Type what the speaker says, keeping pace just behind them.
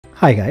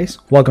Hi guys,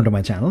 welcome to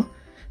my channel.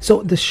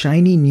 So the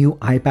shiny new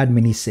iPad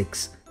mini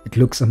 6, it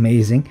looks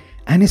amazing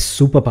and is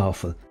super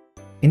powerful.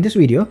 In this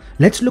video,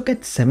 let's look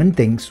at 7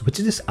 things which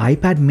this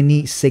iPad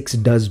mini 6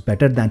 does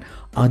better than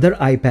other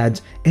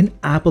iPads in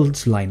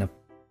Apple's lineup.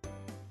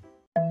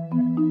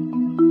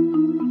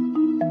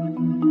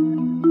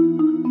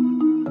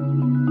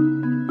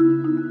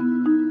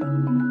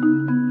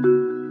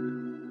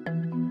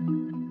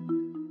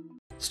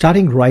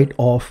 Starting right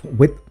off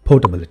with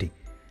portability.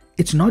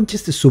 It's not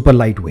just the super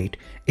lightweight,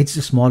 it's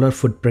the smaller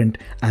footprint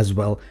as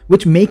well,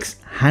 which makes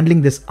handling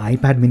this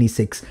iPad mini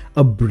 6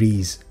 a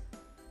breeze.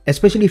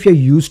 Especially if you're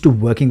used to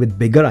working with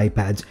bigger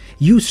iPads,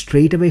 you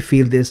straight away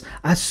feel this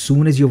as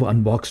soon as you've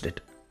unboxed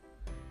it.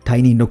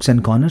 Tiny nooks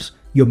and corners,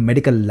 your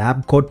medical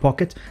lab coat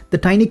pockets, the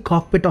tiny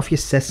cockpit of your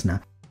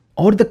Cessna,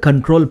 or the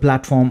control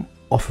platform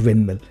of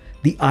Windmill,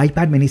 the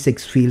iPad mini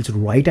 6 feels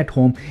right at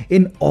home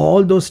in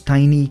all those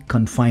tiny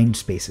confined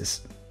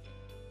spaces.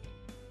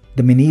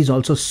 The mini is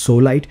also so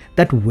light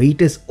that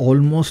weight is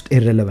almost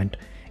irrelevant.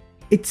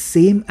 It's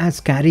same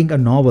as carrying a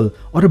novel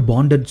or a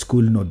bonded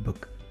school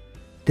notebook.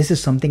 This is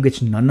something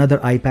which none other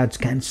iPads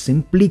can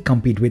simply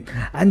compete with,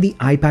 and the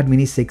iPad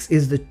mini 6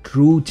 is the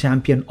true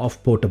champion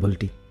of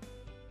portability.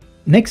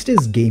 Next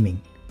is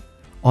gaming.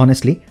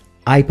 Honestly,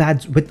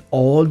 iPads with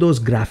all those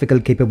graphical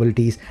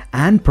capabilities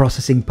and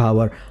processing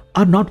power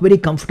are not very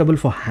comfortable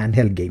for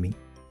handheld gaming.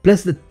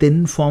 Plus the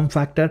thin form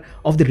factor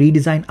of the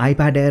redesigned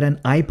iPad Air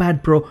and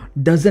iPad Pro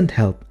doesn't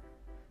help.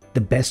 The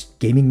best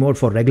gaming mode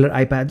for regular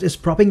iPads is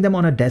propping them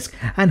on a desk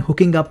and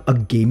hooking up a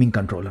gaming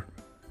controller.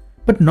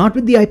 But not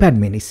with the iPad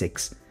mini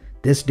 6.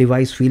 This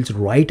device feels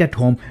right at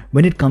home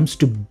when it comes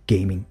to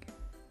gaming.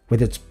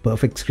 With its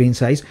perfect screen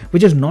size,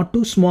 which is not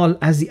too small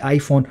as the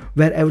iPhone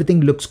where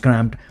everything looks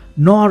cramped,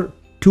 nor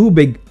too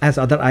big as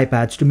other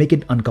iPads to make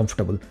it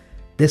uncomfortable.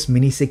 This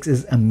mini 6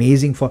 is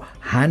amazing for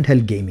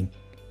handheld gaming.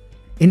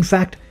 In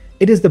fact,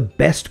 it is the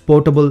best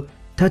portable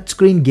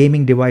touchscreen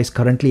gaming device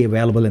currently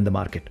available in the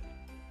market.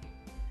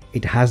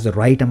 It has the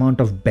right amount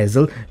of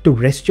bezel to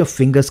rest your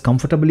fingers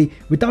comfortably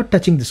without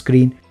touching the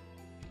screen,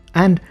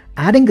 and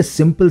adding a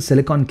simple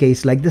silicone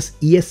case like this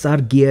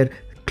ESR Gear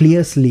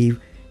clear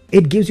sleeve,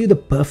 it gives you the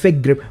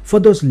perfect grip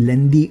for those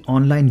lengthy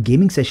online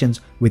gaming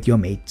sessions with your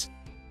mates.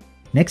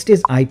 Next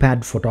is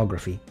iPad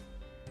photography.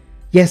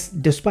 Yes,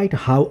 despite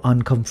how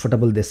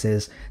uncomfortable this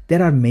is,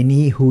 there are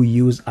many who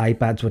use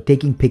iPads for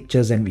taking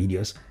pictures and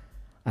videos.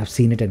 I've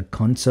seen it in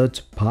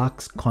concerts,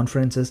 parks,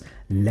 conferences,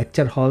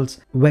 lecture halls,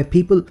 where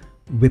people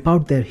whip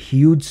out their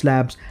huge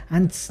slabs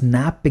and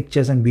snap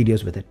pictures and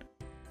videos with it.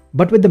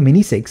 But with the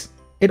Mini 6,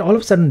 it all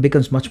of a sudden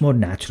becomes much more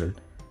natural.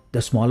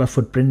 The smaller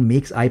footprint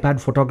makes iPad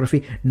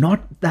photography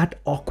not that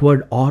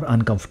awkward or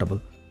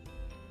uncomfortable.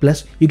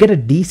 Plus, you get a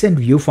decent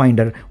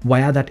viewfinder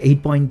via that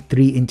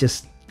 8.3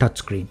 inches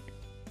touchscreen.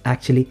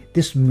 Actually,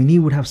 this mini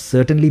would have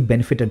certainly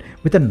benefited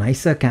with a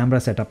nicer camera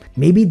setup,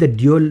 maybe the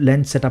dual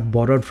lens setup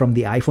borrowed from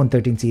the iPhone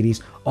 13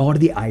 series or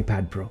the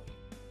iPad Pro.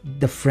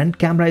 The front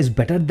camera is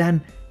better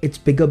than its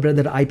bigger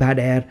brother iPad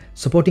Air,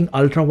 supporting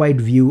ultra-wide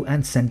view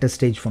and center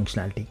stage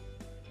functionality.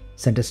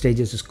 Center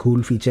stage is this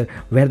cool feature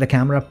where the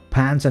camera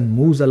pans and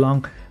moves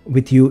along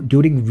with you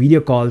during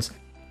video calls,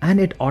 and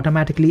it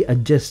automatically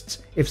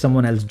adjusts if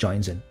someone else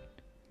joins in.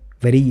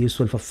 Very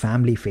useful for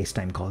family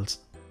FaceTime calls.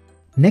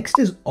 Next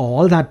is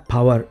all that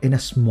power in a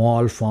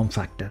small form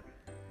factor.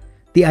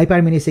 The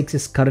iPad mini 6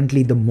 is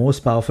currently the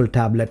most powerful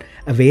tablet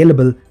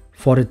available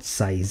for its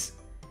size.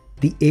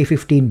 The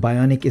A15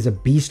 Bionic is a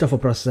beast of a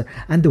processor,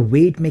 and the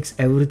way it makes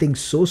everything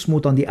so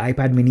smooth on the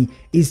iPad mini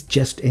is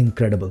just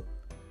incredible.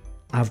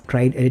 I've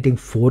tried editing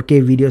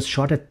 4K videos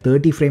shot at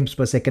 30 frames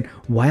per second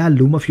via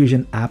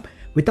LumaFusion app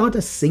without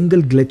a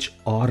single glitch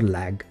or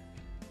lag.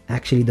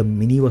 Actually, the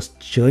mini was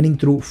churning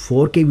through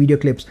 4K video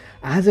clips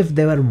as if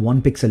they were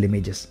 1 pixel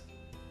images.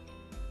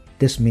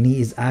 This mini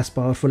is as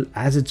powerful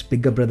as its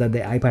bigger brother, the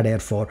iPad Air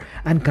 4,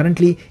 and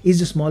currently is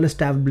the smallest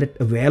tablet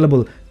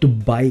available to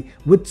buy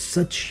with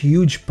such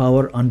huge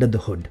power under the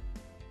hood.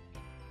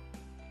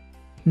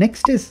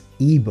 Next is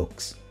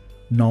ebooks.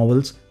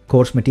 Novels,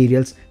 course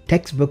materials,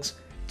 textbooks,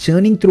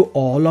 churning through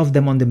all of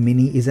them on the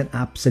mini is an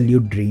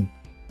absolute dream.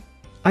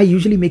 I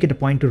usually make it a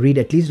point to read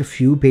at least a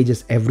few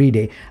pages every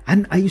day,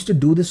 and I used to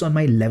do this on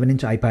my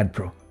 11-inch iPad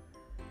Pro.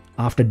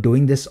 After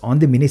doing this on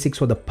the Mini 6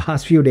 for the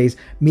past few days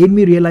made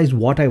me realize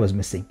what I was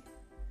missing.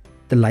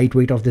 The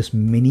lightweight of this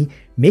mini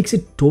makes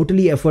it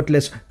totally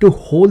effortless to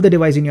hold the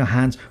device in your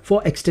hands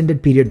for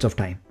extended periods of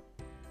time.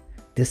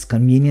 This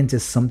convenience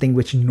is something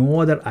which no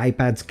other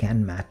iPads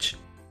can match.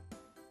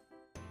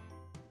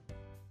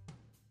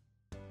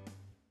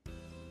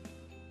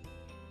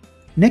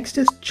 Next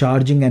is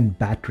charging and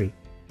battery.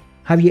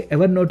 Have you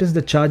ever noticed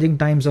the charging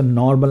times on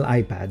normal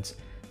iPads?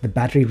 The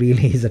battery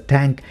really is a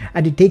tank,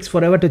 and it takes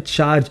forever to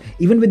charge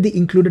even with the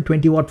included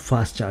 20-watt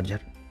fast charger.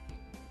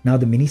 Now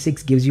the Mini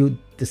 6 gives you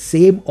the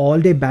same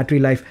all-day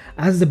battery life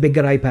as the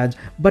bigger iPads,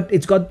 but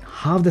it's got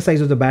half the size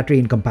of the battery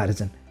in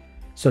comparison.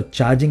 So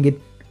charging it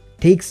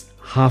takes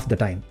half the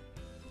time.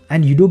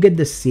 And you do get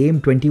the same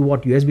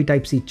 20-watt USB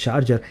Type-C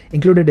charger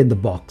included in the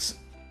box.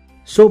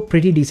 So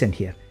pretty decent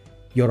here.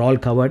 You're all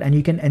covered and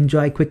you can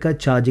enjoy quicker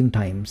charging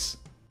times.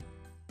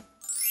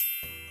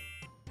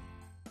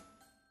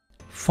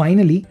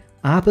 Finally,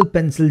 Apple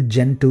Pencil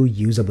Gen 2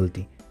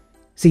 usability.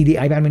 See, the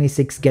iPad mini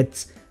 6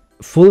 gets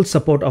full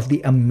support of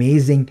the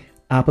amazing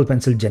Apple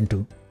Pencil Gen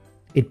 2.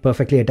 It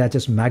perfectly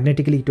attaches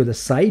magnetically to the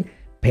side,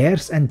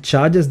 pairs and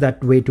charges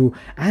that way too,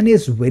 and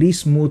is very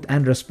smooth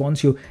and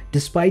responsive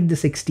despite the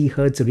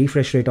 60Hz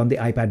refresh rate on the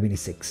iPad mini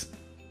 6.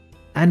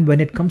 And when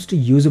it comes to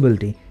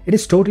usability, it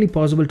is totally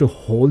possible to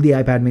hold the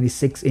iPad mini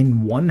 6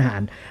 in one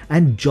hand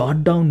and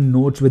jot down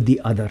notes with the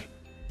other.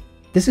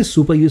 This is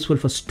super useful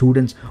for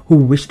students who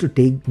wish to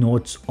take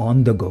notes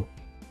on the go.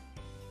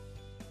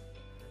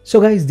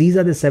 So guys, these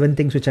are the 7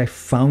 things which I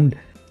found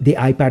the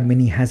iPad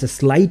mini has a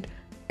slight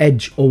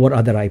edge over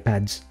other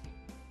iPads.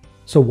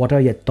 So what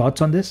are your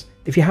thoughts on this?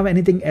 If you have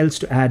anything else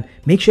to add,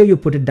 make sure you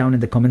put it down in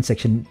the comment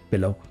section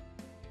below.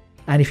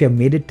 And if you have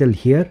made it till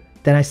here,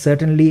 then I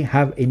certainly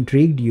have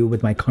intrigued you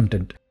with my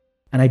content.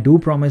 And I do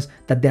promise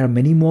that there are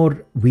many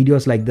more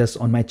videos like this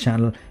on my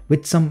channel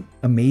with some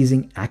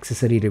amazing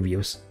accessory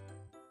reviews.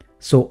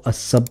 So a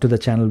sub to the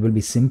channel will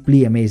be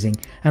simply amazing.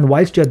 And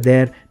whilst you're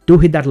there, do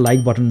hit that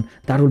like button.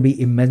 That will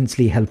be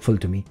immensely helpful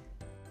to me.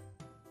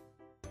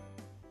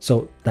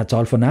 So that's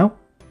all for now.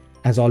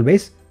 As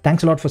always,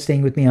 thanks a lot for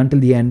staying with me until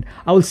the end.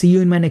 I will see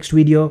you in my next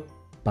video.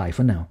 Bye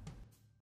for now.